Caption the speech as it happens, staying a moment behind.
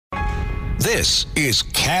This is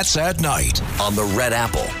Cats at Night on the Red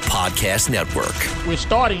Apple Podcast Network. We're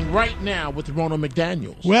starting right now with Rona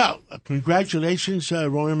McDaniels. Well, congratulations,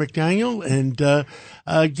 Rona McDaniel, and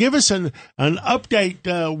give us an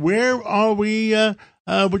update. Where are we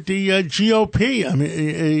with the GOP? I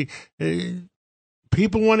mean,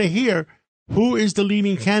 people want to hear who is the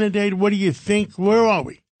leading candidate. What do you think? Where are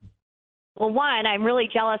we? Well, one, I'm really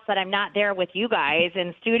jealous that I'm not there with you guys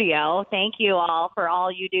in studio. Thank you all for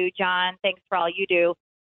all you do, John. Thanks for all you do.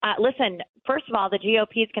 Listen, first of all, the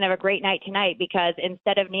GOP is going to have a great night tonight because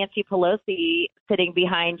instead of Nancy Pelosi sitting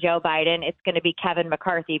behind Joe Biden, it's going to be Kevin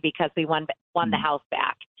McCarthy because we won the House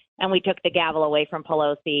back and we took the gavel away from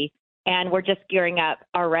Pelosi. And we're just gearing up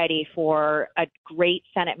already for a great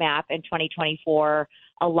Senate map in 2024.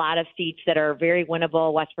 A lot of seats that are very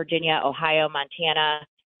winnable: West Virginia, Ohio, Montana,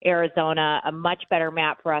 Arizona, a much better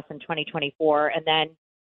map for us in 2024. And then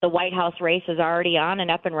the White House race is already on and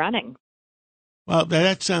up and running. Well,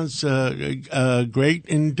 that sounds great.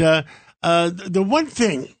 And the one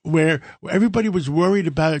thing where everybody was worried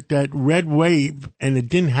about that red wave, and it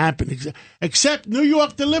didn't happen, except New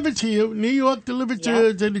York delivered to you. New York delivered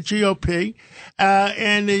to the GOP.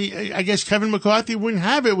 I guess Kevin McCarthy wouldn't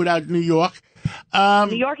have it without New York.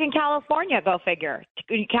 New York and California, go figure.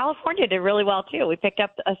 California did really well, too. We picked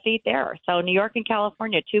up a seat there. So New York and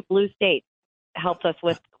California, two blue states, helped us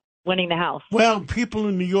with winning the House. Well, people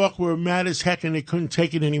in New York were mad as heck, and they couldn't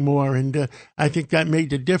take it anymore, and I think that made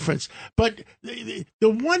the difference. But the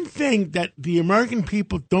one thing that the American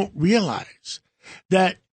people don't realize,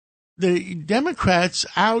 that the Democrats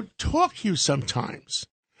out-talk you sometimes.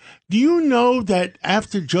 Do you know that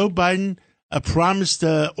after Joe Biden promised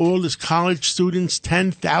all his college students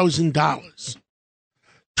 $10,000,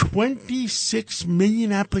 26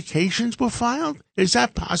 million applications were filed? Is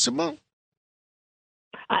that possible?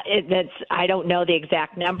 I don't know the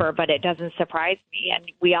exact number, but it doesn't surprise me.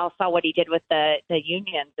 And we all saw what he did with the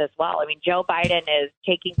unions as well. I mean, Joe Biden is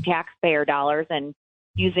taking taxpayer dollars and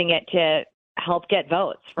using it to help get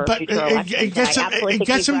votes for future elections. It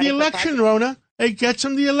gets him the election, Rona. It gets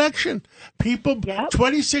him the election. People,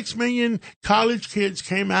 26 million college kids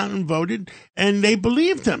came out and voted, and they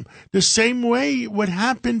believed him. The same way what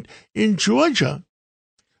happened in Georgia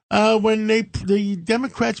when the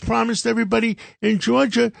Democrats promised everybody in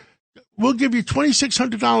Georgia, we'll give you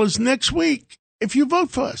 $2,600 next week if you vote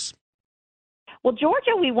for us. Well,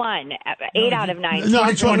 Georgia, we won 8 out of 9. No,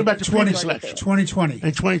 I'm talking about the 2020.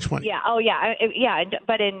 In 2020. Yeah. Oh, yeah. Yeah.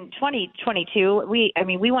 But in 2022, we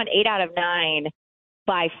won 8 out of 9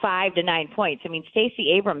 by 5 to 9 points. I mean,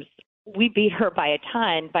 Stacey Abrams, we beat her by a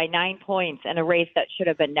ton, by 9 points in a race that should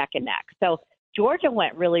have been neck and neck. So Georgia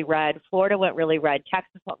went really red. Florida went really red.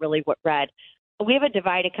 Texas went really red. We have a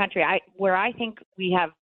divided country. Where I think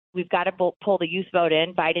we've got to pull the youth vote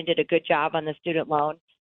in. Biden did a good job on the student loan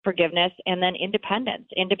forgiveness, and then independence.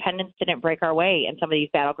 Independence didn't break our way in some of these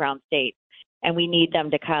battleground states, and we need them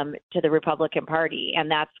to come to the Republican Party. And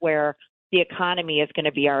that's where the economy is going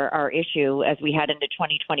to be our issue as we head into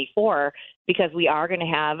 2024, because we are going to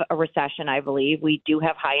have a recession, I believe. We do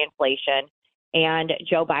have high inflation, and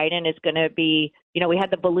Joe Biden is going to be, we had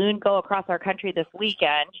the balloon go across our country this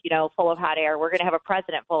weekend, full of hot air. We're going to have a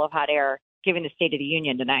president full of hot air giving the State of the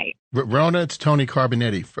Union tonight. Rona, it's Tony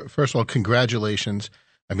Carbonetti. First of all, congratulations.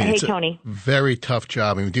 I mean, it's Tony. A very tough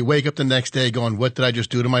job. I mean, do you wake up the next day going, what did I just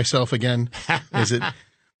do to myself again? Is it?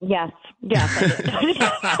 Yes,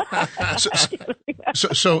 I did.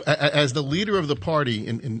 So as the leader of the party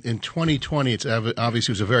in 2020, it's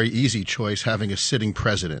obviously was a very easy choice having a sitting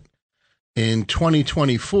president. In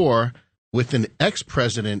 2024, with an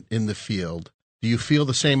ex-president in the field, do you feel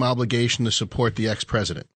the same obligation to support the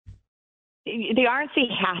ex-president? The RNC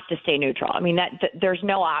has to stay neutral. I mean, there's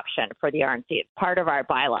no option for the RNC. It's part of our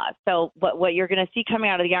bylaws. So what you're going to see coming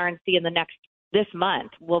out of the RNC in this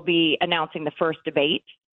month will be announcing the first debate.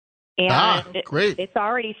 And great. It's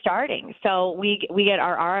already starting. So we get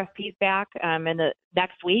our RFPs back in the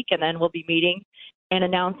next week, and then we'll be meeting and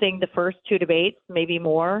announcing the first 2 debates, maybe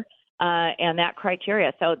more, and that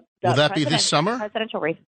criteria. So will that be this summer? Presidential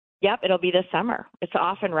race. Yep, it'll be this summer. It's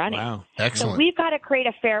off and running. Wow, excellent. So we've got to create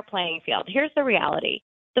a fair playing field. Here's the reality.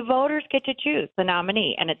 The voters get to choose the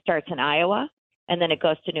nominee, and it starts in Iowa, and then it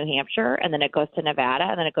goes to New Hampshire, and then it goes to Nevada,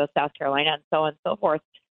 and then it goes to South Carolina, and so on and so forth.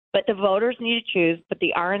 But the voters need to choose, but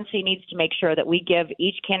the RNC needs to make sure that we give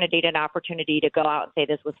each candidate an opportunity to go out and say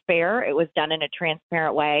this was fair, it was done in a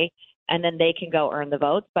transparent way, and then they can go earn the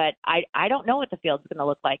votes. But I don't know what the field's going to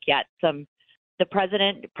look like yet.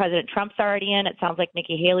 President Trump's already in. It sounds like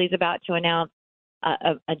Nikki Haley's about to announce.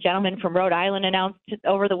 A gentleman from Rhode Island announced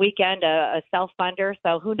over the weekend a self-funder.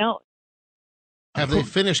 So who knows? Have they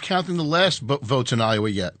finished counting the last votes in Iowa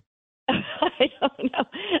yet? I don't know.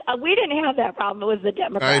 We didn't have that problem. It was the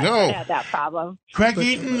Democrats that had that problem. Craig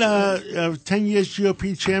Eaton, 10 years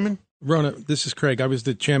GOP chairman. Rona, this is Craig. I was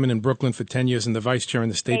the chairman in Brooklyn for 10 years and the vice chair in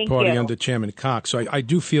the state party under Chairman Cox. So I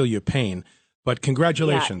do feel your pain. But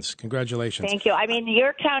congratulations. Yeah. Congratulations. Thank you. I mean,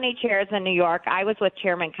 your county chairs in New York, I was with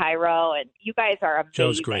Chairman Cairo, and you guys are amazing.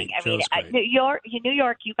 Joe's great. I mean, New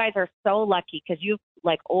York, you guys are so lucky because you've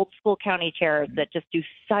like old school county chairs that just do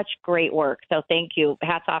such great work. So thank you.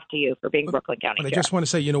 Hats off to you for being Brooklyn County chair. I just want to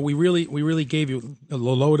say, we really gave you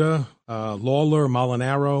Lolota, Lawler,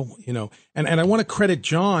 Molinaro, and I want to credit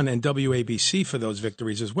John and WABC for those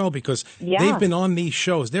victories as well, because they've been on these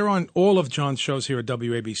shows. They're on all of John's shows here at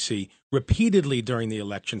WABC repeatedly during the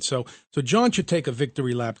election. So John should take a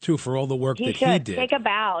victory lap too for all the work that he did. Take a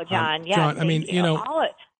bow, John. Yes, John, I mean,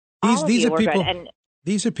 these are people.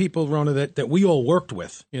 These are people, Rona, that we all worked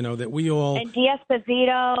with, that we all... And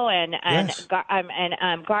D'Esposito and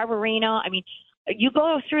Garbarino. I mean, you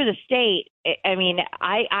go through the state. I mean,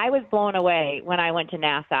 I was blown away when I went to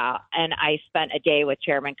Nassau, and I spent a day with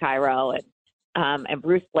Chairman Cairo and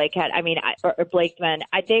Bruce Blakehead. I mean, Blakeman.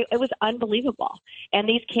 It was unbelievable. And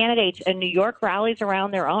these candidates in New York rallies around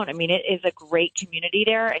their own. I mean, it is a great community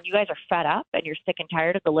there, and you guys are fed up, and you're sick and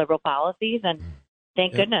tired of the liberal policies, and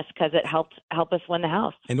thank goodness, because it helped us win the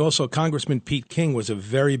House. And also, Congressman Pete King was a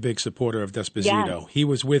very big supporter of D'Esposito. Yes. He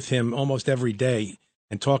was with him almost every day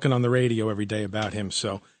and talking on the radio every day about him.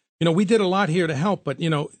 So, we did a lot here to help. But,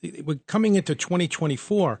 we're coming into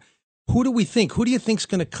 2024. Who do we think? Who do you think's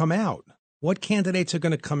going to come out? What candidates are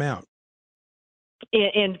going to come out?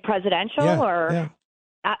 In presidential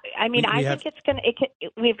I mean, I think it's going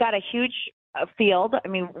to – we've got a huge – field. I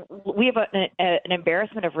mean, we have an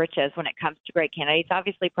embarrassment of riches when it comes to great candidates.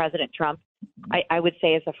 Obviously, President Trump, I would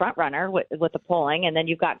say, is the front runner with the polling. And then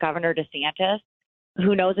you've got Governor DeSantis.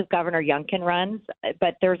 Who knows if Governor Youngkin runs?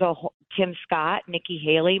 But there's Tim Scott, Nikki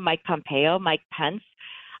Haley, Mike Pompeo, Mike Pence.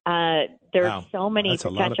 There's so many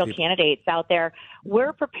potential candidates out there.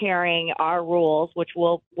 We're preparing our rules, which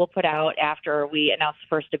we'll put out after we announce the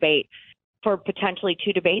first debate, for potentially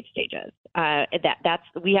 2 debate stages.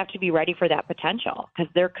 We have to be ready for that potential,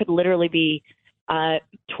 because there could literally be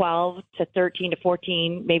 12 to 13 to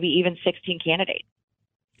 14, maybe even 16 candidates.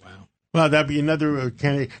 Wow. Well, that'd be another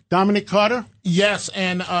candidate. Dominic Carter? Yes,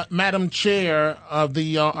 and Madam Chair of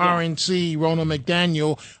the RNC, Rona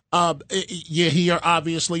McDaniel, you're here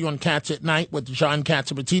obviously on Cats at Night with the John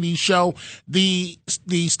Catsimatidis show. The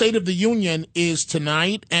State of the Union is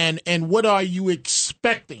tonight, and what are you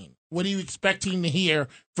expecting? What are you expecting to hear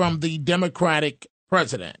from the Democratic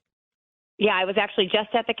president? Yeah, I was actually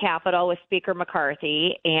just at the Capitol with Speaker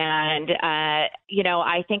McCarthy, and,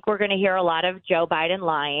 I think we're going to hear a lot of Joe Biden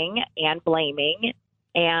lying and blaming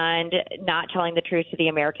and not telling the truth to the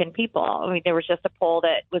American people. I mean, there was just a poll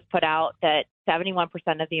that was put out that 71%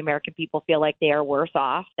 of the American people feel like they are worse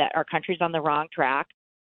off, that our country's on the wrong track.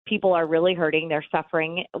 People are really hurting. They're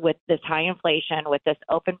suffering with this high inflation, with this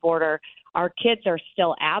open border. Our kids are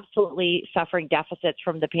still absolutely suffering deficits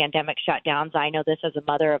from the pandemic shutdowns. I know this as a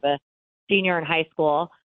mother of a senior in high school.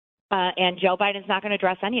 And Joe Biden's not going to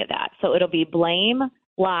address any of that. So it'll be blame,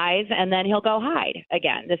 lies, and then he'll go hide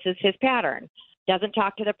again. This is his pattern. Doesn't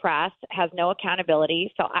talk to the press, has no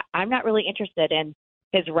accountability. So I'm not really interested in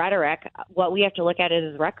his rhetoric. What we have to look at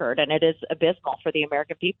is his record, and it is abysmal for the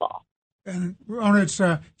American people. And it's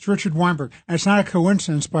Richard Weinberg. And it's not a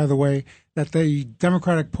coincidence, by the way, that the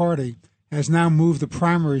Democratic Party has now moved the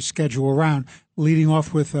primary schedule around, leading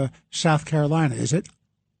off with South Carolina, is it?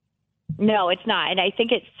 No, it's not. And I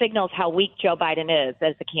think it signals how weak Joe Biden is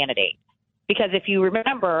as a candidate. Because if you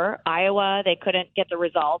remember, Iowa, they couldn't get the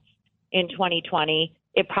results in 2020.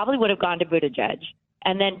 It probably would have gone to Buttigieg.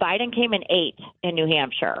 And then Biden came in 8th in New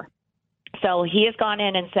Hampshire. So he has gone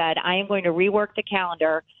in and said, I am going to rework the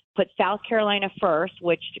calendar, put South Carolina first,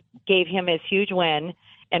 which gave him his huge win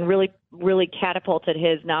and really, really catapulted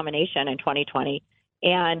his nomination in 2020.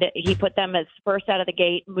 And he put them as first out of the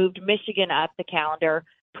gate, moved Michigan up the calendar,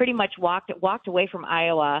 pretty much walked away from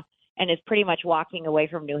Iowa, and is pretty much walking away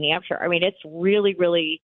from New Hampshire. I mean, it's really,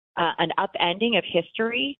 really an upending of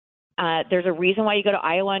history. There's a reason why you go to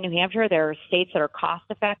Iowa and New Hampshire. There are states that are cost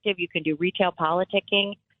effective. You can do retail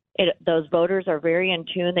politicking. Those voters are very in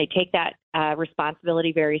tune. They take that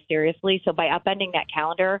responsibility very seriously. So by upending that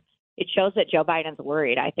calendar, it shows that Joe Biden's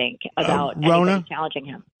worried, I think, about Rona, challenging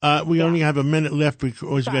him. We only have a minute left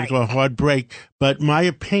because we're going to go a hard break. But my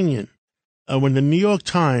opinion, when the New York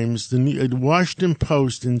Times, the Washington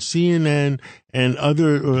Post, and CNN and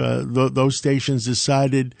other those stations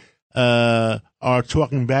decided are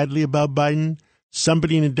talking badly about Biden,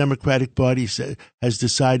 somebody in the Democratic Party has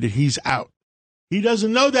decided he's out. He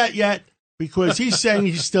doesn't know that yet because he's saying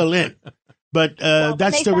he's still in. But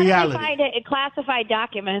that's the reality. They find classified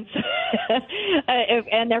documents,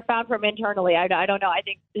 and they're found from internally. I don't know. I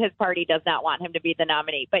think his party does not want him to be the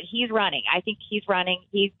nominee, but he's running. I think he's running.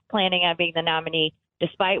 He's planning on being the nominee,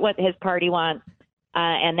 despite what his party wants.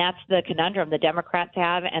 And that's the conundrum the Democrats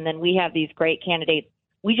have. And then we have these great candidates.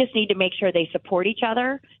 We just need to make sure they support each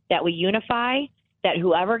other, that we unify, that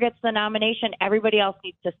whoever gets the nomination, everybody else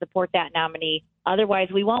needs to support that nominee. Otherwise,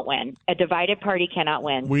 we won't win. A divided party cannot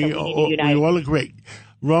win. We need to unite. all agree.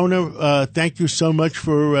 Rona, thank you so much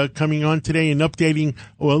for coming on today and updating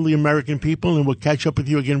all the American people, and we'll catch up with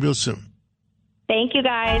you again real soon. Thank you,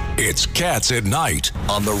 guys. It's Cats at Night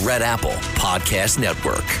on the Red Apple Podcast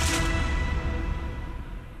Network.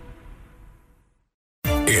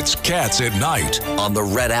 It's Cats at Night on the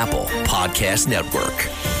Red Apple Podcast Network.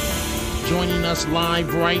 Joining us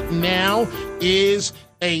live right now is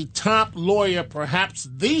a top lawyer, perhaps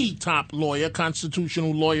the top lawyer,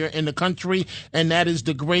 constitutional lawyer in the country, and that is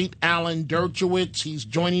the great Alan Dershowitz. He's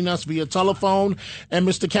joining us via telephone. And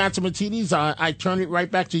Mr. Catsimatidis, I turn it right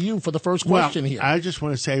back to you for the first question here. I just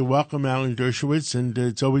want to say welcome, Alan Dershowitz, and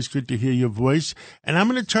it's always good to hear your voice. And I'm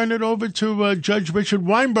going to turn it over to Judge Richard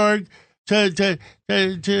Weinberg to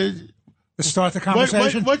start the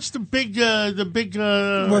conversation. What's the big well,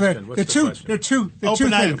 there are two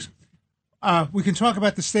things. We can talk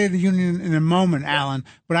about the State of the Union in a moment, Alan,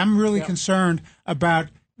 but I'm really concerned about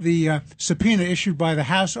the subpoena issued by the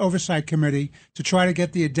House Oversight Committee to try to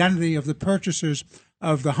get the identity of the purchasers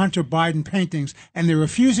of the Hunter Biden paintings, and they're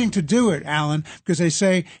refusing to do it, Alan, because they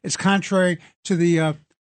say it's contrary to the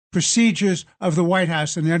procedures of the White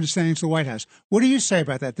House and the understandings of the White House. What do you say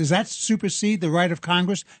about that? Does that supersede the right of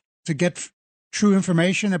Congress to get true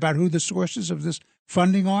information about who the sources of this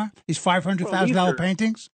funding are, these $500,000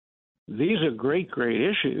 paintings? These are great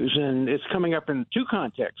issues, and it's coming up in two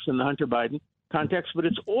contexts, in the Hunter Biden context, but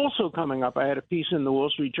it's also coming up. I had a piece in the Wall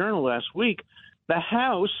Street Journal last week. The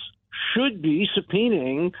House should be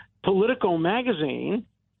subpoenaing Politico magazine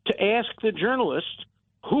to ask the journalist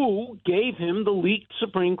who gave him the leaked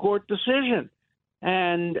Supreme Court decision.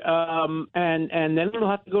 And then it'll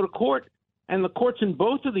have to go to court. And the courts in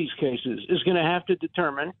both of these cases is going to have to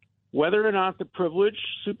determine whether or not the privilege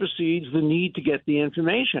supersedes the need to get the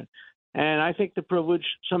information. And I think the privilege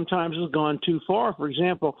sometimes has gone too far. For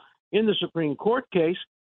example, in the Supreme Court case,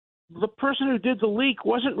 the person who did the leak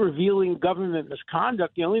wasn't revealing government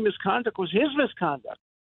misconduct. The only misconduct was his misconduct.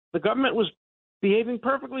 The government was behaving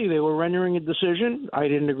perfectly. They were rendering a decision. I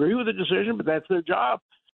didn't agree with the decision, but that's their job.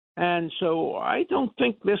 And so I don't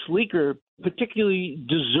think this leaker particularly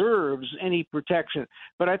deserves any protection.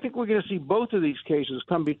 But I think we're going to see both of these cases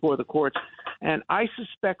come before the courts, and I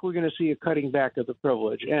suspect we're going to see a cutting back of the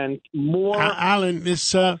privilege and more. Alan, this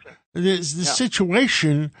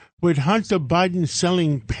situation with Hunter Biden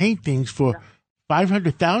selling paintings for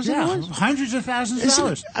 $500,000? Yeah, hundreds of thousands of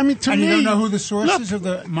dollars. I mean, to and me, you don't know who the sources of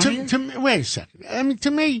the money is? Wait a second. I mean,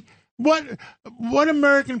 to me, what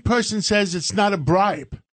American person says it's not a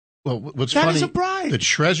bribe? Well, what's that funny, is a bribe. The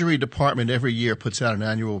Treasury Department every year puts out an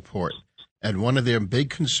annual report, and one of their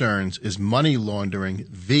big concerns is money laundering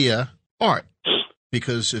via art,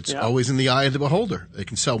 because it's always in the eye of the beholder. They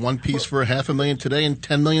can sell one piece for $500,000 today and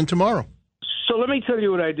 $10 million tomorrow. So let me tell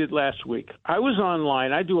you what I did last week. I was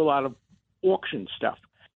online. I do a lot of auction stuff,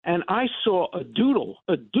 and I saw a doodle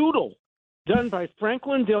done by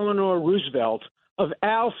Franklin Delano Roosevelt of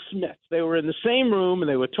Al Smith. They were in the same room, and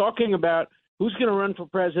they were talking about who's going to run for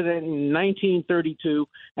president in 1932,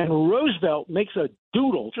 and Roosevelt makes a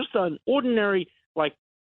doodle, just an ordinary, like,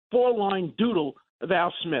 4-line doodle of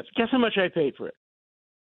Al Smith. Guess how much I paid for it?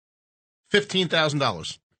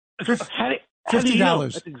 $15,000.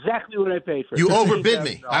 $50. That's exactly what I paid for it. You overbid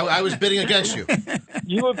me. I was bidding against you.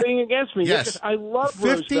 You were bidding against me. Yes. I love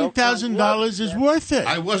Roosevelt. $15,000 is worth it.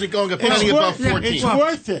 I wasn't going a penny above 14. It's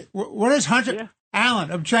worth it. What is Hunter? Yeah.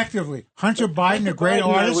 Alan, objectively, Hunter Biden, a great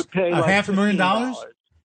artist, $500,000?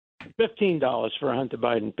 $15 for a Hunter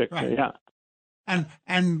Biden picture, right. Yeah.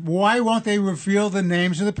 And why won't they reveal the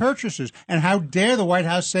names of the purchasers? And how dare the White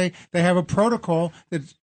House say they have a protocol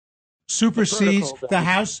that supersedes the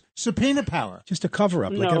House subpoena power? Just a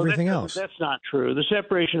cover-up like everything else. That's not true. The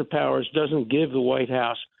separation of powers doesn't give the White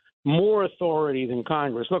House more authority than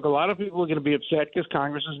Congress. Look, a lot of people are going to be upset because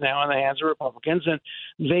Congress is now in the hands of Republicans, and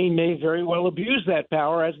they may very well abuse that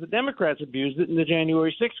power as the Democrats abused it in the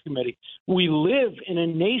January 6th committee. We live in a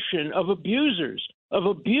nation of abusers, of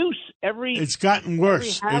abuse. It's gotten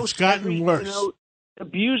worse. It's gotten worse.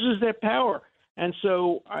 Abuses their power. And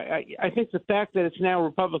so I think the fact that it's now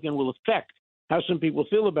Republican will affect how some people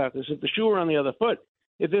feel about this. If the shoe were on the other foot,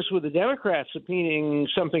 if this were the Democrats subpoenaing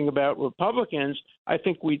something about Republicans, I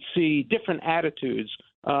think we'd see different attitudes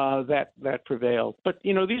that prevail. But,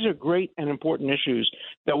 these are great and important issues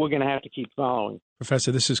that we're going to have to keep following.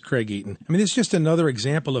 Professor, this is Craig Eaton. I mean, it's just another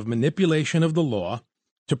example of manipulation of the law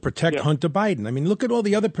to protect Hunter Biden. I mean, look at all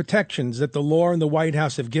the other protections that the law and the White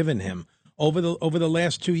House have given him over the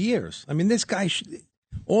last 2 years. I mean, this guy,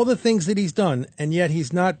 all the things that he's done, and yet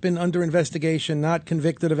he's not been under investigation, not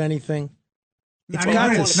convicted of anything. It's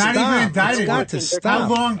got to stop. Not even indicted. It's got to stop.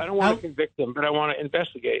 How long? I don't want to convict them, but I want to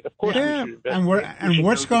investigate. Of course, we should investigate. And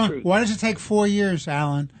what's going? Why does it take 4 years,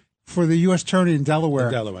 Alan, for the U.S. Attorney in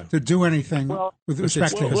Delaware to do anything with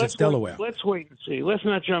respect to him? It's Delaware. Let's wait and see. Let's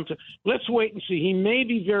not jump to. Let's wait and see. He may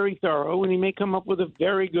be very thorough, and he may come up with a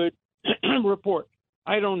very good report.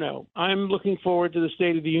 I don't know. I'm looking forward to the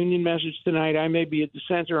State of the Union message tonight. I may be a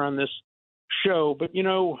dissenter on this show, but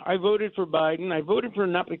I voted for Biden. I voted for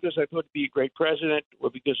him not because I thought he'd be a great president or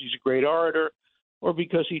because he's a great orator or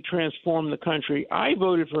because he transformed the country. I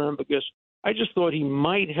voted for him because I just thought he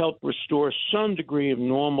might help restore some degree of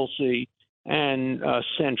normalcy and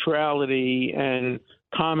centrality and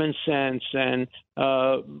common sense and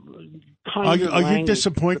are you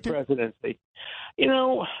disappointed? The presidency.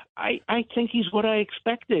 I think he's what I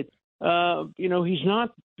expected. He's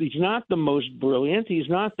not the most brilliant. He's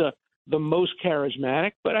not the most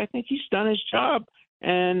charismatic, but I think he's done his job.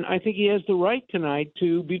 And I think he has the right tonight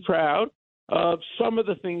to be proud of some of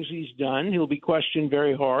the things he's done. He'll be questioned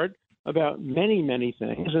very hard about many, many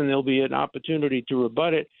things, and there'll be an opportunity to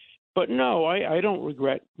rebut it. But no, I don't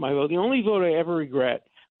regret my vote. The only vote I ever regret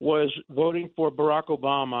was voting for Barack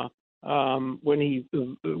Obama when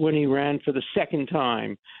he ran for the second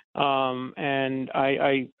time. And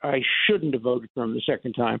I shouldn't have voted for him the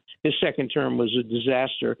second time. His second term was a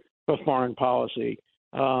disaster for foreign policy.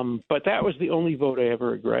 But that was the only vote I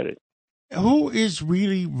ever regretted. Who is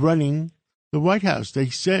really running the White House? They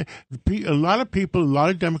said a lot of people, a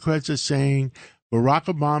lot of Democrats are saying Barack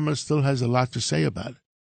Obama still has a lot to say about it.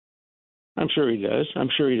 I'm sure he does.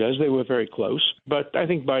 They were very close. But I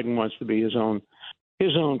think Biden wants to be his own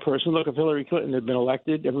person. Look, if Hillary Clinton had been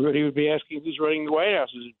elected, everybody would be asking who's running the White House.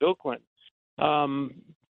 Is it Bill Clinton?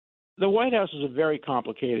 The White House is a very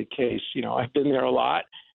complicated case. I've been there a lot,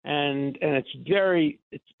 and it's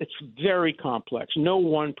very complex. No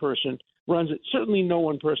one person runs it. Certainly no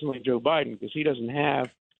one person like Joe Biden, because he doesn't have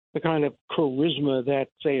the kind of charisma that,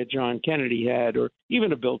 say, a John Kennedy had or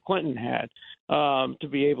even a Bill Clinton had to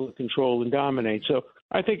be able to control and dominate. So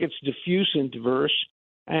I think it's diffuse and diverse.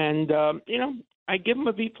 And, I give him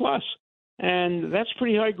a B+. And that's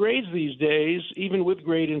pretty high grades these days, even with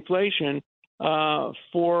great inflation,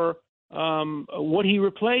 for what he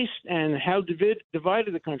replaced and how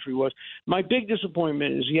divided the country was. My big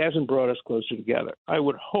disappointment is he hasn't brought us closer together. I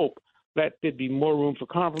would hope that there'd be more room for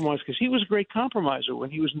compromise, because he was a great compromiser when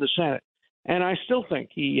he was in the Senate. And I still think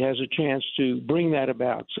he has a chance to bring that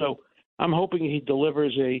about. So I'm hoping he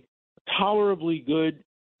delivers a tolerably good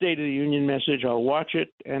State of the Union message. I'll watch it,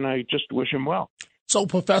 and I just wish him well. So,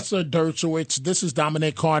 Professor Dershowitz, this is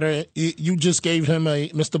Dominic Carter. You just gave him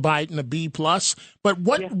Mr. Biden a B+. But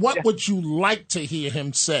what would you like to hear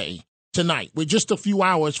him say tonight? We're just a few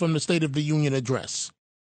hours from the State of the Union address.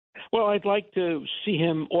 Well, I'd like to see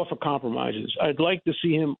him offer compromises. I'd like to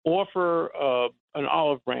see him offer an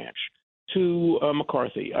olive branch to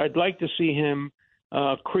McCarthy. I'd like to see him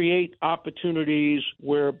create opportunities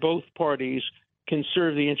where both parties can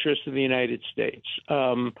serve the interests of the United States.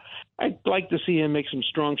 I'd like to see him make some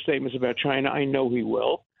strong statements about China. I know he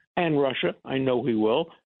will. And Russia. I know he will.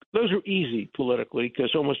 Those are easy politically,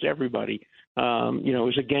 because almost everybody,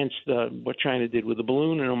 is against what China did with the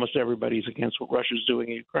balloon, and almost everybody's against what Russia's doing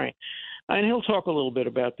in Ukraine. And he'll talk a little bit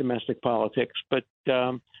about domestic politics, but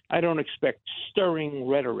I don't expect stirring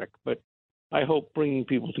rhetoric. But I hope bringing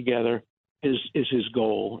people together is his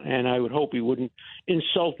goal, and I would hope he wouldn't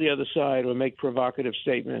insult the other side or make provocative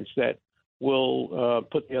statements that will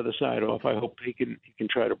put the other side off. I hope he can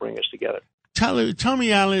try to bring us together. Tell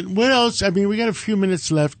me, Alan, what else? I mean, we got a few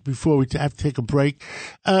minutes left before we have to take a break.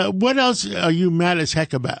 What else are you mad as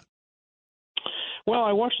heck about? Well,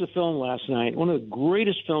 I watched the film last night, one of the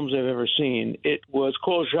greatest films I've ever seen. It was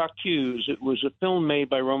called J'accuse. It was a film made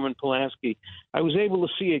by Roman Polanski. I was able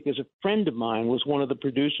to see it because a friend of mine was one of the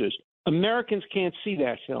producers. Americans can't see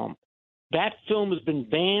that film. That film has been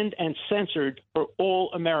banned and censored for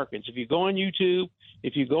all Americans. If you go on YouTube,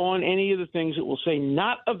 if you go on any of the things, it will say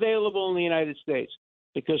not available in the United States,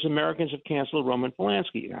 because Americans have canceled Roman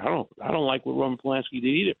Polanski. I don't like what Roman Polanski did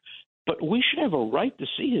either. but we should have a right to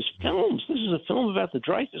see his films. This is a film about the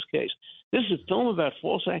Dreyfus case. This is a film about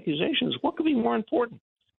false accusations. What could be more important?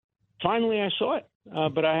 Finally, I saw it,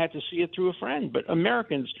 but I had to see it through a friend. But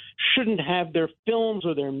Americans shouldn't have their films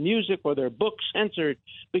or their music or their books censored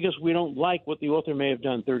because we don't like what the author may have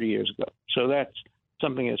done 30 years ago. So that's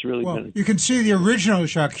something that's really been... You can see the original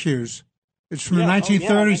Jacques Hughes. It's from the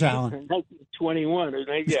 1930s, Alan. 1921.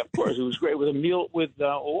 Yeah, of course. It was great with what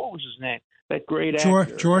was his name? That great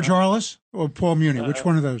actor. George Arliss or Paul Muni? Which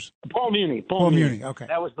one of those? Paul Muni. Paul Muni, okay.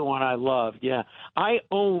 That was the one I loved, yeah. I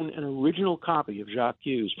own an original copy of Jacques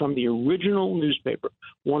Hughes from the original newspaper,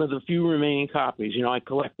 one of the few remaining copies. You know, I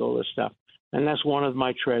collect all this stuff, and that's one of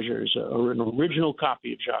my treasures, an original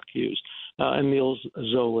copy of Jacques Hughes, Emile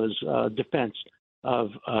Zola's defense of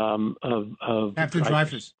Captain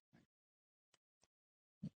Dreyfus.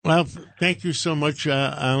 Well, thank you so much,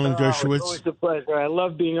 Alan Dershowitz. It's always a pleasure. I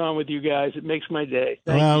love being on with you guys. It makes my day.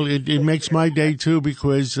 It makes my day, too,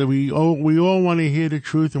 because we all want to hear the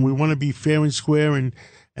truth, and we want to be fair and square and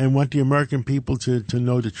want the American people to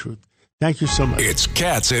know the truth. Thank you so much. It's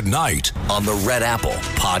Cats at Night on the Red Apple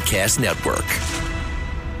Podcast Network.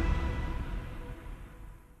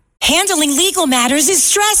 Handling legal matters is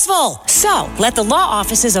stressful. So, let the law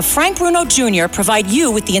offices of Frank Bruno Jr. provide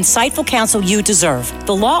you with the insightful counsel you deserve.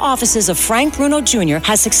 The law offices of Frank Bruno Jr.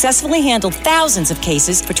 has successfully handled thousands of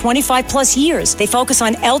cases for 25 plus years. They focus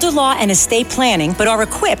on elder law and estate planning, but are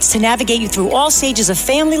equipped to navigate you through all stages of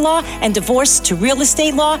family law and divorce to real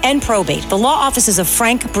estate law and probate. The law offices of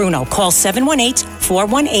Frank Bruno. Call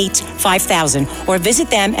 718-418-5000 or visit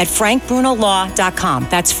them at frankbrunolaw.com.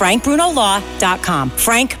 That's frankbrunolaw.com.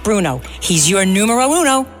 Frank Bruno. He's your numero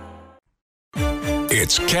uno.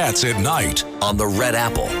 It's Cats at Night on the Red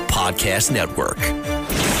Apple Podcast Network.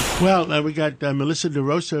 Well, we got Melissa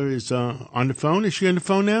DeRosa is on the phone. Is she on the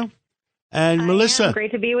phone now? And Melissa.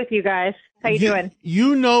 Great to be with you guys. How you doing?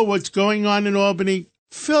 You know what's going on in Albany.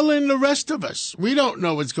 Fill in the rest of us. We don't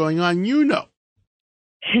know what's going on. You know.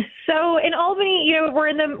 So in Albany, we're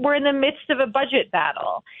in the midst of a budget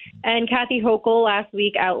battle, and Kathy Hochul last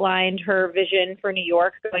week outlined her vision for New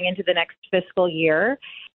York going into the next fiscal year,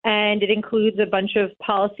 and it includes a bunch of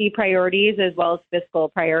policy priorities as well as fiscal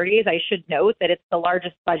priorities. I should note that it's the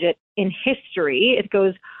largest budget in history. It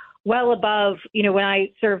goes well above, when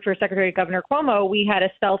I served for Secretary Governor Cuomo, we had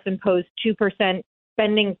a self-imposed 2%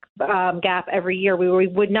 spending gap every year. We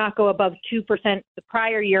would not go above 2% the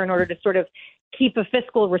prior year in order to sort of keep a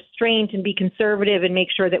fiscal restraint and be conservative and make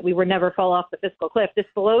sure that we would never fall off the fiscal cliff. This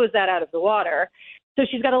blows that out of the water. So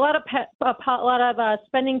she's got a lot of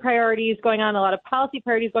spending priorities going on, a lot of policy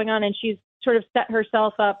priorities going on, and she's sort of set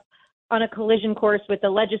herself up on a collision course with the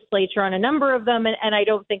legislature on a number of them, and I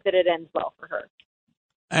don't think that it ends well for her.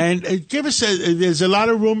 And give us there's a lot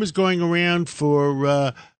of rumors going around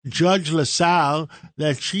for Judge LaSalle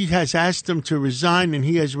that she has asked him to resign and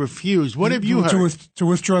he has refused. What have you heard? To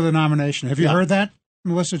withdraw the nomination. Have you heard that,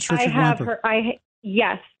 Melissa? It's Richard Weinberg.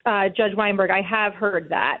 Yes, Judge Weinberg, I have heard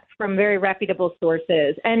that from very reputable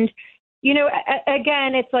sources. And,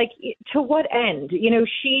 again, it's like, to what end?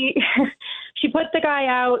 She put the guy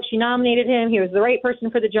out. She nominated him. He was the right person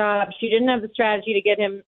for the job. She didn't have the strategy to get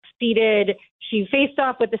him seated. She faced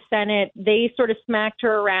off with the Senate. They sort of smacked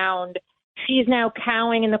her around. She's now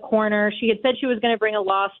cowing in the corner. She had said she was going to bring a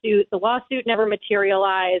lawsuit. The lawsuit never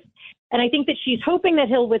materialized. And I think that she's hoping that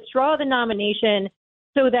he'll withdraw the nomination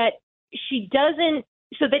so that she does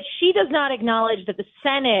not acknowledge that the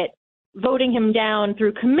Senate voting him down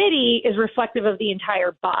through committee is reflective of the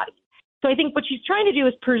entire body. So I think what she's trying to do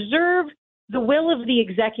is preserve the will of the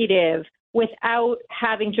executive without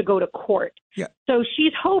having to go to court. Yeah. So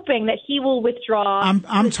she's hoping that he will withdraw. I'm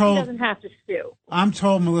told he doesn't have to sue. I'm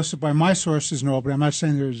told, Melissa, by my sources in Albany, I'm not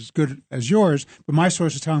saying they're as good as yours, but my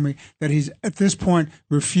sources telling me that he's at this point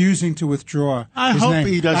refusing to withdraw. I hope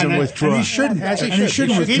he doesn't withdraw. And he shouldn't. He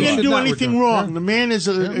shouldn't. He didn't do anything wrong. The man is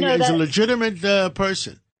a legitimate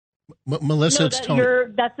person. Melissa, it's Tony.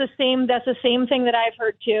 That's the same thing that I've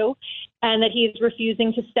heard too, and that he's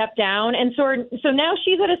refusing to step down. And so now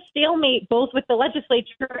she's at a stalemate both with the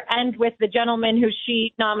legislature and with the gentleman who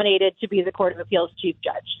she nominated to be the Court of Appeals chief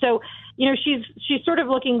judge. So, she's sort of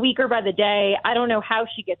looking weaker by the day. I don't know how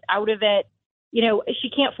she gets out of it. She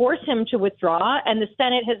can't force him to withdraw, and the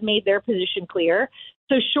Senate has made their position clear.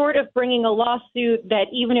 So short of bringing a lawsuit that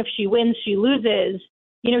even if she wins, she loses,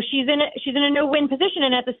 she's in a no-win position.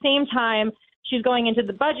 And at the same time, she's going into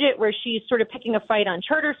the budget where she's sort of picking a fight on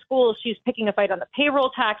charter schools. She's picking a fight on the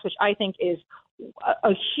payroll tax, which I think is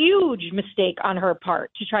a huge mistake on her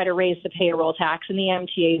part to try to raise the payroll tax in the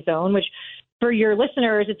MTA zone, which for your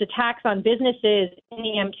listeners, it's a tax on businesses in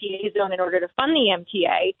the MTA zone in order to fund the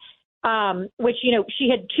MTA. which, she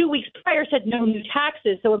had 2 weeks prior said no new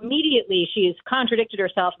taxes. So immediately she has contradicted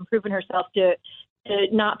herself and proven herself to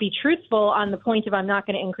not be truthful on the point of I'm not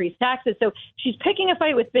going to increase taxes. So she's picking a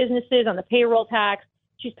fight with businesses on the payroll tax.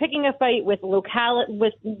 She's picking a fight with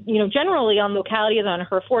generally on localities, on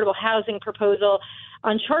her affordable housing proposal.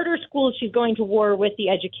 On charter schools, she's going to war with the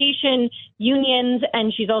education unions,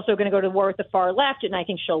 and she's also going to go to war with the far left, and I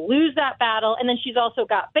think she'll lose that battle. And then she's also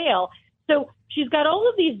got bail. So she's got all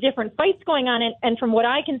of these different fights going on, and from what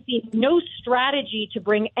I can see, no strategy to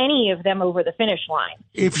bring any of them over the finish line.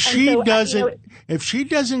 If she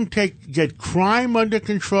doesn't get crime under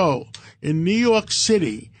control in New York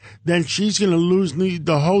City, then she's going to lose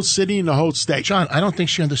the whole city and the whole state. John, I don't think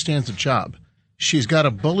she understands the job. She's got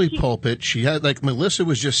a bully pulpit. She had, like Melissa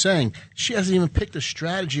was just saying, she hasn't even picked a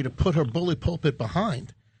strategy to put her bully pulpit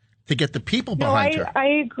behind, to get the people behind her. I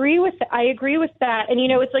agree with that. And,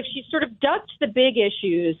 it's like she sort of ducked the big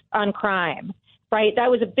issues on crime, right? That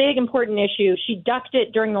was a big, important issue. She ducked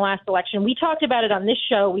it during the last election. We talked about it on this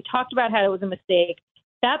show. We talked about how it was a mistake.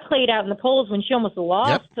 That played out in the polls when she almost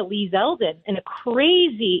lost to Lee Zeldin in a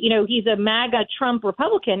crazy, he's a MAGA Trump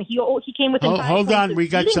Republican. He came within 5 points. Hold on. We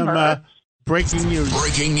got some breaking news.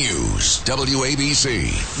 Breaking news.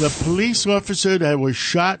 WABC. The police officer that was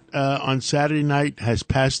shot on Saturday night has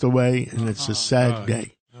passed away, and it's a sad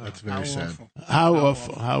day. That's very sad. How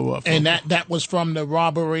awful. And that was from the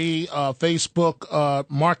robbery Facebook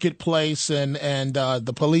marketplace, and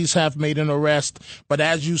the police have made an arrest. But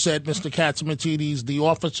as you said, Mr. Catsimatidis, the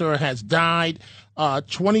officer has died.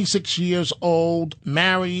 26 years old,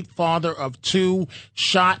 married, father of 2,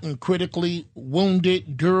 shot and critically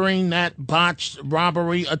wounded during that botched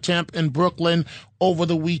robbery attempt in Brooklyn over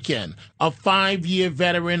the weekend. A 5-year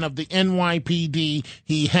veteran of the NYPD,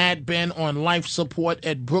 he had been on life support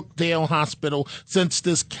at Brookdale Hospital since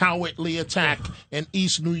this cowardly attack in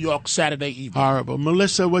East New York Saturday evening. Horrible.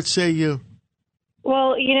 Melissa, what say you?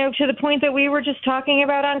 Well, to the point that we were just talking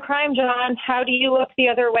about on crime, John, how do you look the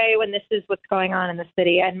other way when this is what's going on in the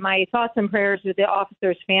city? And my thoughts and prayers with the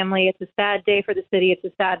officer's family. It's a sad day for the city. It's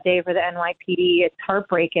a sad day for the NYPD. It's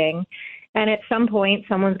heartbreaking. And at some point,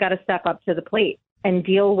 someone's got to step up to the plate and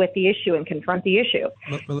deal with the issue and confront the issue.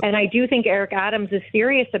 And I do think Eric Adams is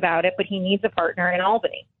serious about it, but he needs a partner in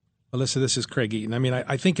Albany. Melissa, this is Craig Eaton. I mean,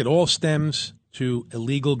 I think it all stems to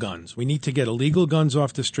illegal guns. We need to get illegal guns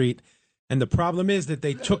off the street. And the problem is that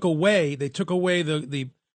they took away the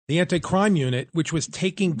anti-crime unit, which was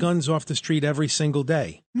taking guns off the street every single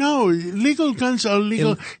day. No, illegal guns are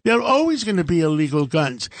illegal. They're always going to be illegal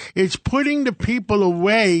guns. It's putting the people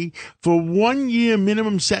away for 1 year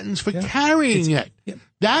minimum sentence for carrying it. Yeah.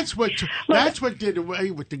 That's what did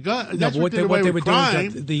away with the gun. That's what did away with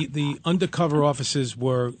crime. The undercover officers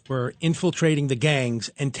were infiltrating the gangs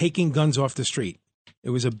and taking guns off the street.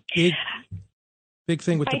 It was a big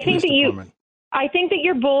thing with the police department. I think that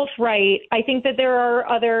you're both right. I think that there are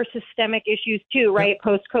other systemic issues too, right?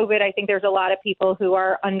 Post-COVID, I think there's a lot of people who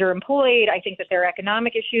are underemployed. I think that there are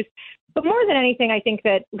economic issues. But more than anything, I think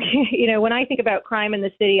that, when I think about crime in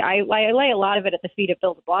the city, I lay a lot of it at the feet of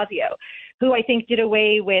Bill de Blasio, who I think did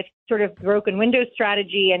away with sort of broken window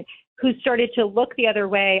strategy and who started to look the other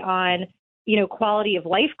way on, quality of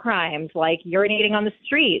life crimes like urinating on the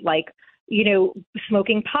street, like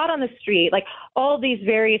smoking pot on the street, like all these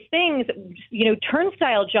various things,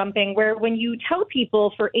 turnstile jumping, where when you tell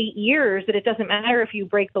people for 8 years that it doesn't matter if you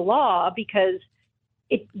break the law because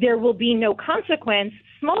there will be no consequence,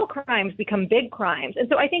 small crimes become big crimes. And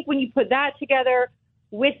so I think when you put that together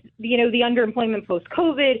with, the underemployment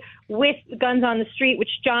post-COVID, with guns on the street, which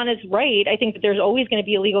John is right, I think that there's always going to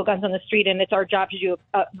be illegal guns on the street, and it's our job to do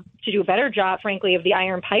a better job, frankly, of the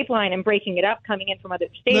iron pipeline and breaking it up coming in from other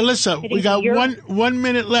states. Melissa, we got one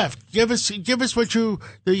minute left. Give us what you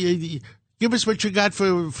got for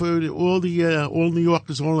all New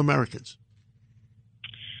Yorkers, all Americans.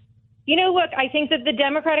 Look, I think that the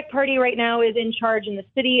Democratic Party right now is in charge in the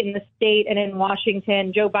city, in the state, and in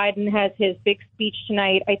Washington. Joe Biden has his big speech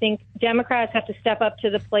tonight. I think Democrats have to step up to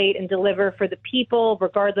the plate and deliver for the people,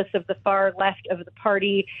 regardless of the far left of the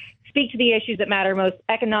party, speak to the issues that matter most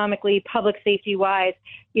economically, public safety-wise,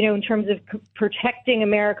 in terms of protecting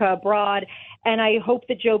America abroad. And I hope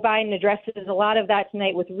that Joe Biden addresses a lot of that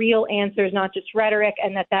tonight with real answers, not just rhetoric,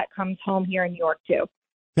 and that comes home here in New York, too.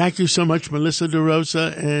 Thank you so much, Melissa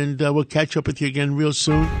DeRosa, and we'll catch up with you again real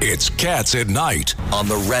soon. It's Cats at Night on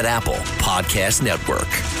the Red Apple Podcast Network.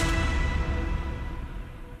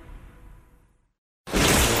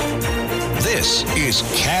 This is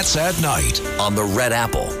Cats at Night on the Red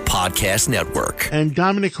Apple Podcast Network. And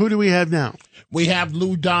Dominic, who do we have now? We have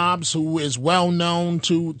Lou Dobbs, who is well known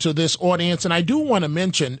to this audience. And I do want to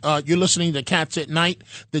mention, you're listening to Cats at Night,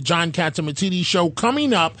 the John Catsimatidis show.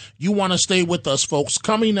 Coming up, you want to stay with us, folks.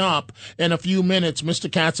 Coming up in a few minutes, Mr.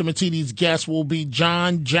 Catsimatidis' guest will be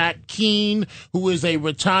John Jack Keane, who is a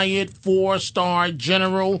retired 4-star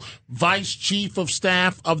general, vice chief of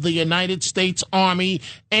staff of the United States Army,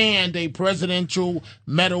 and a Presidential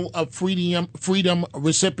Medal of Freedom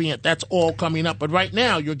recipient. That's all coming up. But right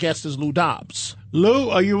now, your guest is Lou Dobbs. Lou,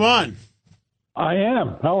 are you on? I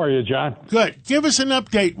am. How are you, John? Good. Give us an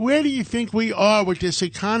update. Where do you think we are with this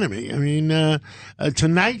economy? I mean,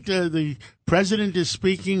 tonight the president is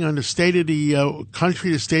speaking on the state of the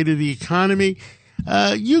country, the state of the economy.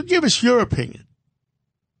 You give us your opinion.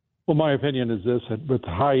 Well, my opinion is this: that with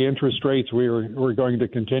high interest rates, we're going to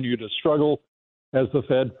continue to struggle as the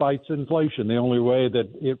Fed fights inflation the only way that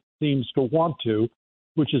it seems to want to,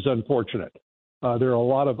 which is unfortunate. There are a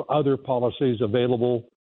lot of other policies available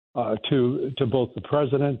to both the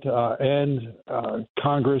president and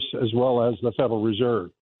Congress, as well as the Federal Reserve.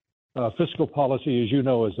 Fiscal policy, as you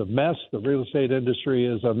know, is a mess. The real estate industry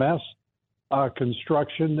is a mess.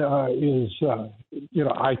 Construction is,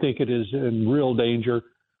 I think it is in real danger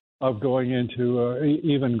of going into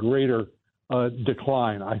even greater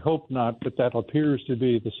decline. I hope not, but that appears to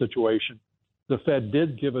be the situation. The Fed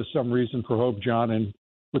did give us some reason for hope, John, and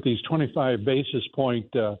with these 25 basis point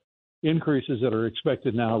increases that are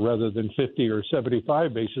expected now rather than 50 or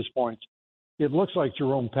 75 basis points, it looks like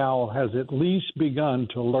Jerome Powell has at least begun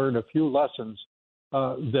to learn a few lessons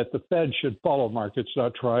that the Fed should follow markets,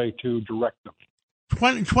 not try to direct them.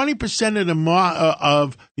 20%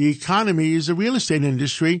 of the economy is the real estate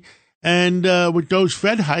industry, and with those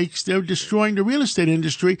Fed hikes, they're destroying the real estate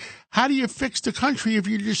industry. How do you fix the country if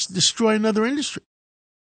you just destroy another industry?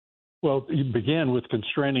 Well, you begin with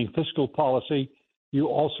constraining fiscal policy. You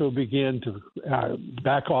also begin to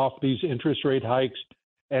back off these interest rate hikes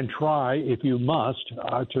and try, if you must,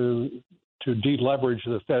 to deleverage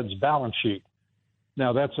the Fed's balance sheet.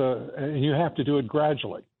 Now, and you have to do it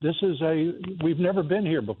gradually. We've never been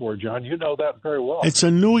here before, John. You know that very well. It's a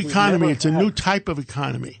new economy. It's a new type of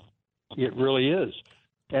economy. It really is.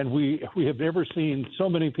 And we have never seen so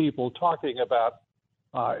many people talking about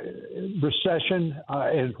recession,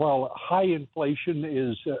 and while high inflation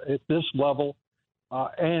is at this level,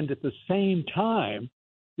 and at the same time,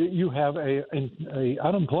 you have a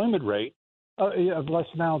unemployment rate of less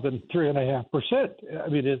now than 3.5%. I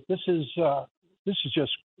mean, this is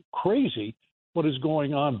just crazy. What is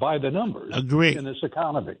going on by the numbers in this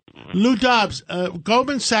economy? Lou Dobbs,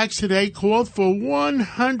 Goldman Sachs today called for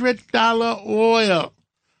 $100 oil.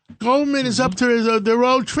 Goldman is up to their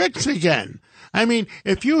old tricks again. I mean,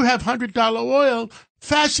 if you have $100 oil,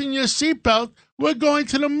 fasten your seatbelt. We're going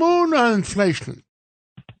to the moon on inflation.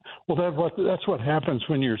 Well, that's what happens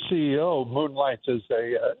when your CEO moonlights as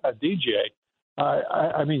a DJ.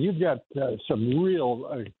 I mean, you've got some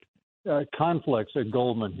real conflicts at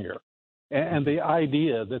Goldman here. And the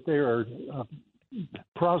idea that they are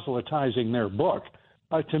proselytizing their book,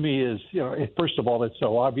 to me, is, first of all, it's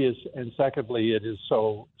so obvious, and secondly, it is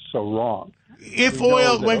so wrong. If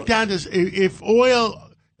oil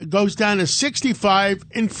goes down to 65,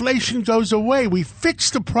 inflation goes away. We fix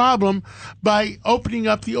the problem by opening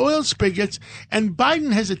up the oil spigots, and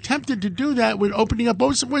Biden has attempted to do that with opening up.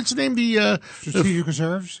 What's the name? The Strategic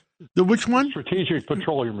Reserves. The which one? Strategic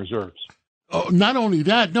Petroleum Reserves. Oh, not only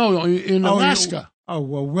that, no, in Alaska.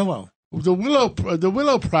 Willow. The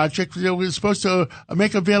Willow Project was supposed to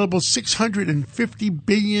make available 650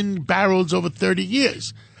 billion barrels over 30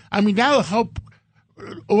 years. I mean, that'll help.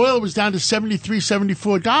 Oil was down to $73,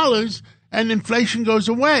 $74, and inflation goes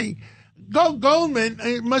away. Goldman,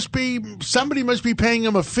 somebody must be paying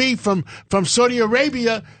him a fee from Saudi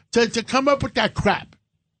Arabia to come up with that crap.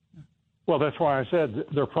 Well, that's why I said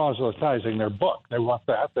they're proselytizing their book. They want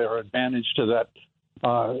that. They're advantage to that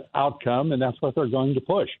outcome, and that's what they're going to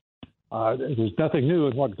push. There's nothing new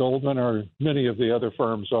in what Goldman or many of the other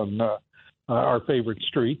firms on our favorite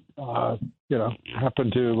street,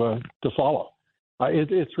 happen to follow.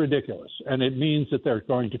 It's ridiculous, and it means that they're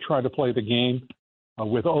going to try to play the game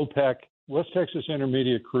with OPEC. West Texas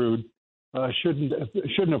Intermediate crude shouldn't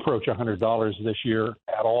approach $100 this year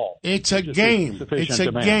at all. It's a game. It's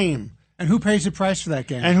a game. And who pays the price for that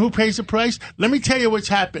game? And who pays the price? Let me tell you what's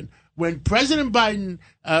happened. When President Biden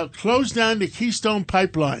closed down the Keystone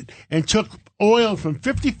Pipeline and took oil from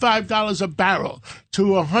 $55 a barrel to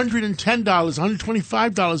 $110,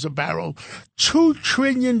 $125 a barrel, $2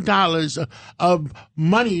 trillion of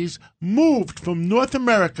monies moved from North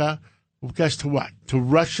America, guess to what? To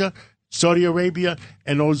Russia, Saudi Arabia,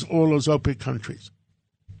 and all those OPEC countries.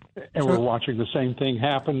 And we're watching the same thing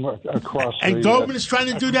happen across. And Goldman is trying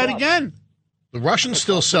to do that again. The Russians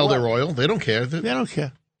still sell their oil. They don't care. They don't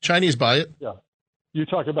care. Chinese buy it. Yeah. You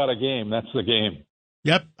talk about a game. That's the game.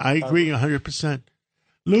 Yep, I agree 100%.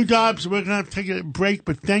 Lou Dobbs, we're going to have to take a break,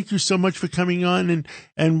 but thank you so much for coming on.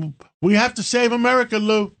 And we have to save America,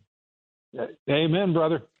 Lou. Amen,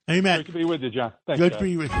 brother. Amen. Good to be with you, John. Thanks, Good guys. to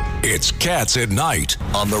be with you. It's Cats at Night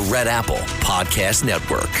on the Red Apple Podcast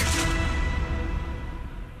Network.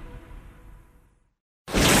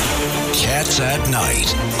 Cats at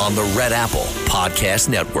Night on the Red Apple Podcast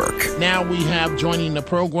Network. Now we have joining the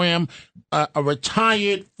program a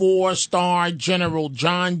retired 4-star General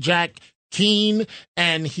John Jack Keane,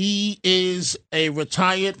 and he is a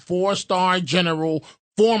retired 4-star general,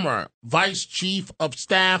 former Vice Chief of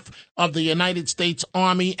Staff of the United States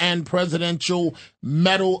Army and Presidential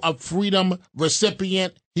Medal of Freedom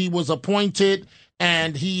recipient. He was appointed,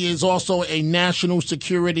 and he is also a national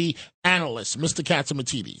security analyst. Mr.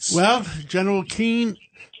 Catsimatidis. Well, General Keane,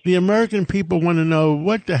 the American people want to know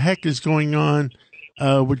what the heck is going on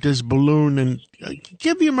with this balloon, and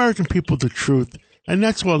give the American people the truth, and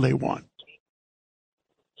that's all they want.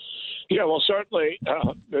 Yeah, well, certainly,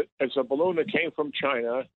 it's a balloon that came from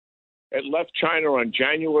China. It left China on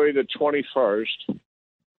January the 21st.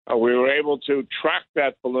 We were able to track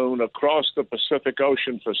that balloon across the Pacific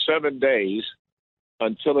Ocean for 7 days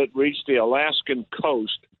until it reached the Alaskan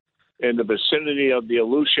coast in the vicinity of the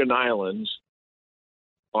Aleutian Islands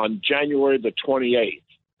on January the 28th.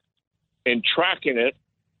 In tracking it,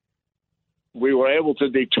 we were able to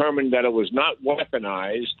determine that it was not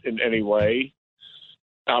weaponized in any way,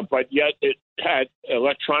 but yet it had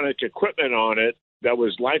electronic equipment on it that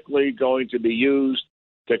was likely going to be used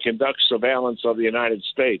to conduct surveillance of the United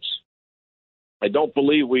States. I don't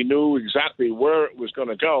believe we knew exactly where it was going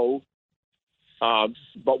to go,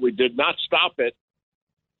 but we did not stop it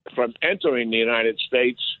from entering the United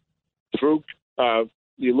States through the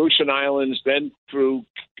Aleutian Islands, then through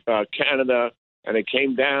Canada, and it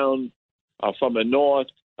came down from the north,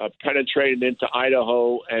 penetrated into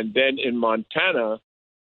Idaho, and then in Montana,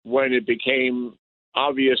 when it became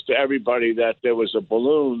obvious to everybody that there was a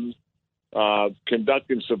balloon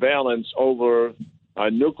conducting surveillance over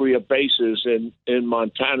nuclear bases in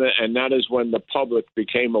Montana, and that is when the public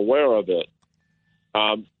became aware of it.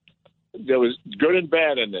 There was good and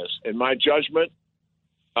bad in this. In my judgment,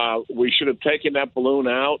 we should have taken that balloon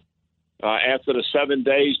out after the 7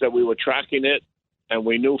 days that we were tracking it, and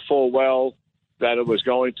we knew full well that it was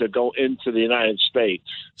going to go into the United States.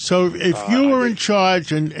 So if you were in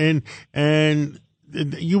charge and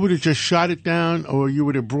you would have just shot it down, or you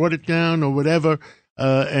would have brought it down, or whatever,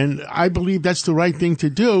 and I believe that's the right thing to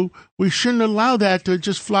do, we shouldn't allow that to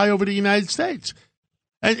just fly over the United States.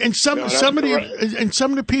 And some of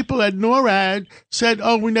the people at NORAD said,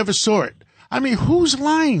 "Oh, we never saw it." I mean, who's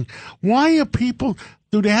lying? Why are people?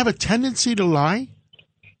 Do they have a tendency to lie?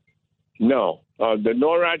 No. The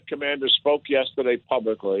NORAD commander spoke yesterday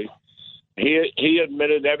publicly. He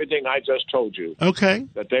admitted everything I just told you. Okay.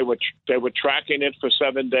 That they were tracking it for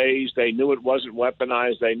 7 days. They knew it wasn't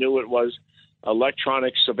weaponized. They knew it was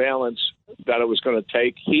electronic surveillance that it was going to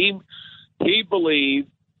take. He believed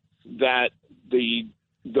that the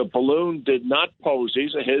balloon did not pose,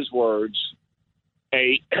 these are his words,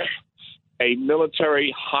 a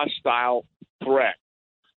military hostile threat,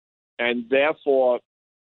 and therefore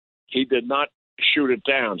he did not shoot it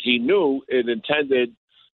down. He knew it intended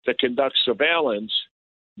to conduct surveillance.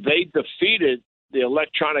 They defeated the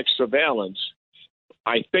electronic surveillance,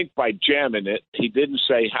 I think, by jamming it. He didn't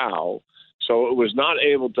say how. So it was not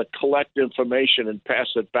able to collect information and pass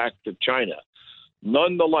it back to China.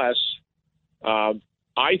 Nonetheless,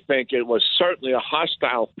 I think it was certainly a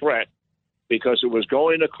hostile threat because it was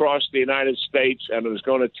going across the United States and it was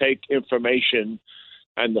going to take information.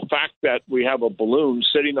 And the fact that we have a balloon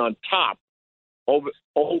sitting on top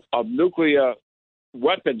of nuclear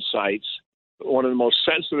weapon sites, one of the most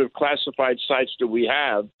sensitive classified sites that we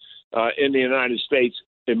have in the United States,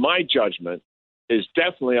 in my judgment, is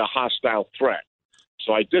definitely a hostile threat.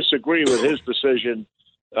 So I disagree with his decision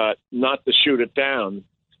not to shoot it down.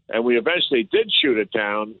 And we eventually did shoot it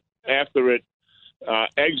down after it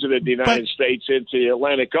exited the United States into the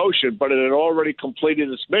Atlantic Ocean, but it had already completed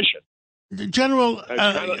its mission. General,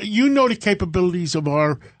 you know the capabilities of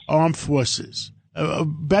our armed forces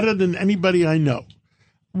better than anybody I know.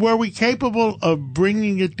 Were we capable of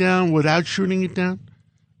bringing it down without shooting it down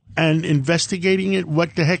and investigating it,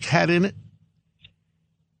 what the heck had in it?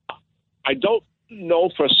 I don't know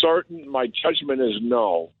for certain. My judgment is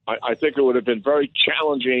no. I think it would have been very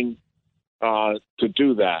challenging to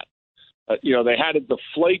do that. they had to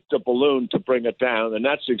deflate the balloon to bring it down, and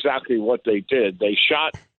that's exactly what they did. They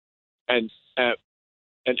shot an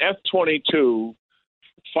F-22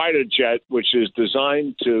 fighter jet, which is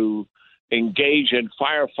designed to engage in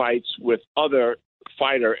firefights with other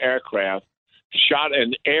fighter aircraft, shot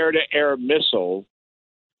an air-to-air missile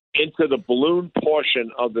into the balloon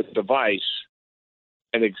portion of the device,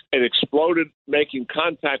 and it exploded, making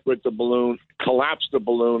contact with the balloon, collapsed the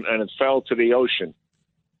balloon, and it fell to the ocean.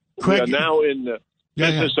 We are now in the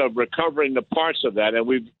business of recovering the parts of that, and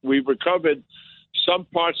we've recovered some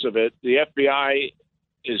parts of it. The FBI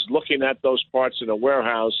is looking at those parts in a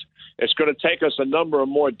warehouse. It's going to take us a number of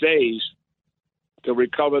more days to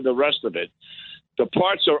recover the rest of it. The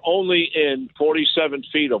parts are only in 47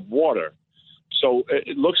 feet of water, so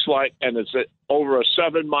it looks like, and it's over a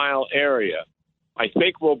 7-mile area. I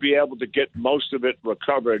think we'll be able to get most of it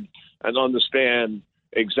recovered and understand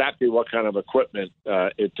exactly what kind of equipment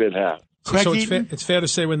it did have. So it's fair to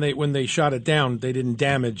say when they shot it down, they didn't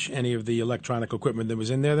damage any of the electronic equipment that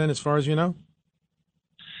was in there then, as far as you know?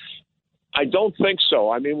 I don't think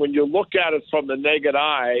so. I mean, when you look at it from the naked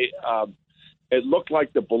eye, it looked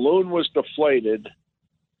like the balloon was deflated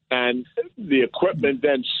and the equipment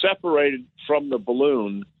then separated from the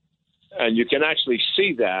balloon, and you can actually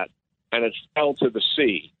see that, and it fell to the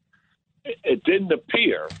sea. It didn't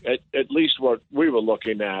appear, at least what we were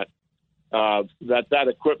looking at, that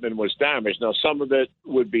equipment was damaged. Now, some of it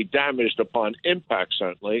would be damaged upon impact,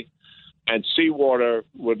 certainly, and seawater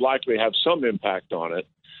would likely have some impact on it.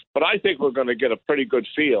 But I think we're going to get a pretty good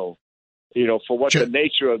feel, for what the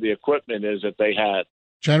nature of the equipment is that they had.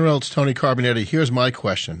 General, it's Tony Carbonetti. Here's my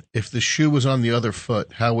question. If the shoe was on the other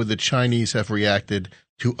foot, how would the Chinese have reacted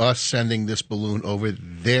to us sending this balloon over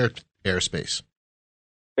their airspace?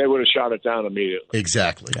 They would have shot it down immediately.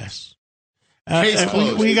 Exactly. Yes.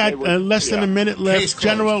 We got less than a minute left.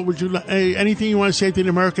 General, would you anything you want to say to the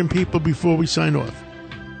American people before we sign off?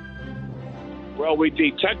 Well, we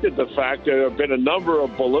detected the fact there have been a number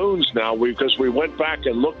of balloons now because we went back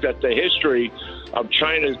and looked at the history of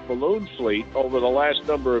China's balloon fleet over the last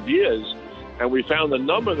number of years, and we found a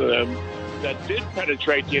number of them that did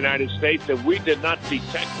penetrate the United States that we did not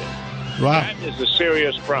detect it. Wow. That is a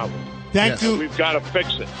serious problem. Thank you. We've got to fix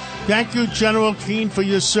it. Thank you, General Keane, for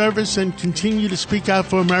your service, and continue to speak out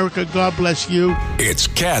for America. God bless you. It's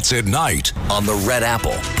Cats at Night on the Red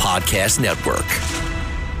Apple Podcast Network.